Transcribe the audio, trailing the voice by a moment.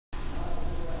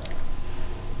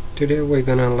Today we're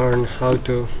gonna learn how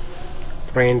to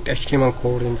print HTML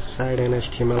code inside an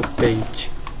HTML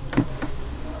page.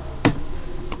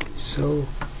 So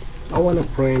I want to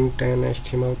print an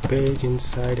HTML page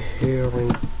inside here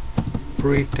in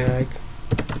pre-tag.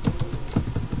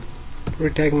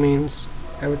 Pre-tag means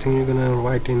everything you're gonna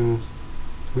write in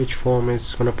which form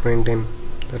it's gonna print in.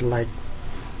 That, like,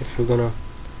 if you're gonna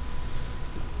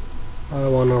I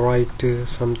wanna write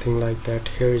something like that.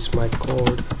 Here is my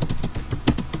code.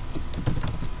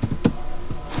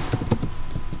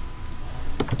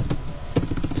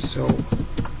 So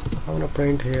I wanna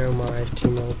print here my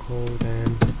HTML code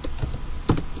and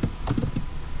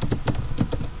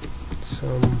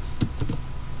some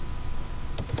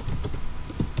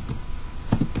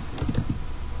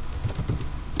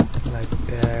like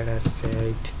that. I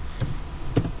said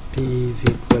p is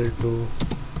equal to,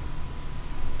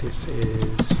 this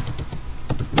is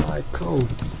my code.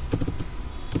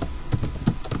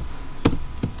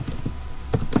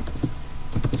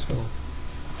 So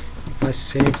if I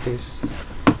save this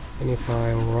and if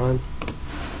I run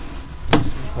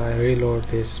this, if I reload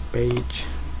this page,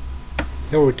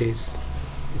 here it is.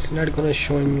 It's not gonna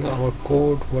showing our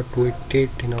code, what we did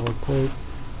in our code,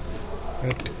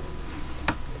 right?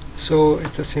 So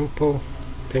it's a simple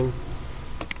thing.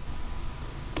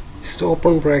 It's the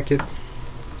open bracket,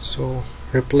 so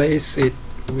replace it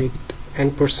with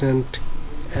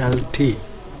 %lt.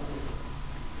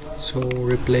 So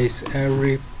replace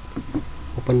every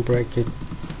open bracket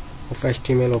of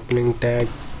HTML opening tag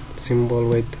symbol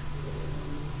with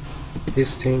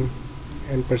this thing,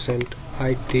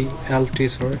 %lt,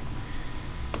 sorry.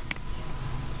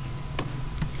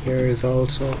 Here is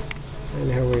also,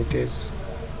 and here it is.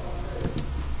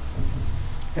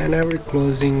 And every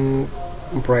closing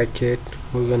bracket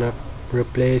we're gonna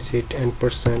replace it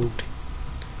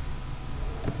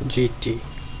 %gt.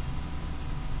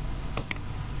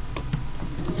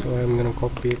 So I'm gonna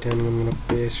copy it and I'm gonna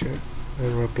paste it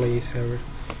and replace every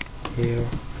here.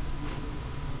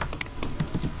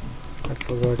 I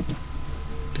forgot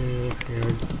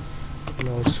here and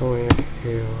also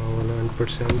here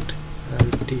 1%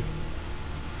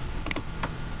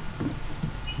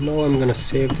 Now I'm gonna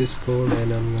save this code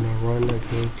and I'm gonna run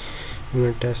again. I'm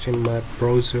gonna test in my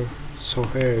browser. So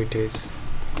here it is.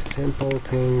 Simple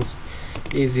things,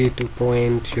 easy to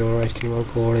print your HTML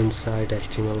code inside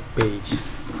HTML page.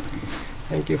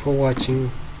 Thank you for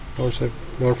watching. Also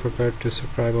don't forget to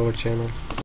subscribe our channel.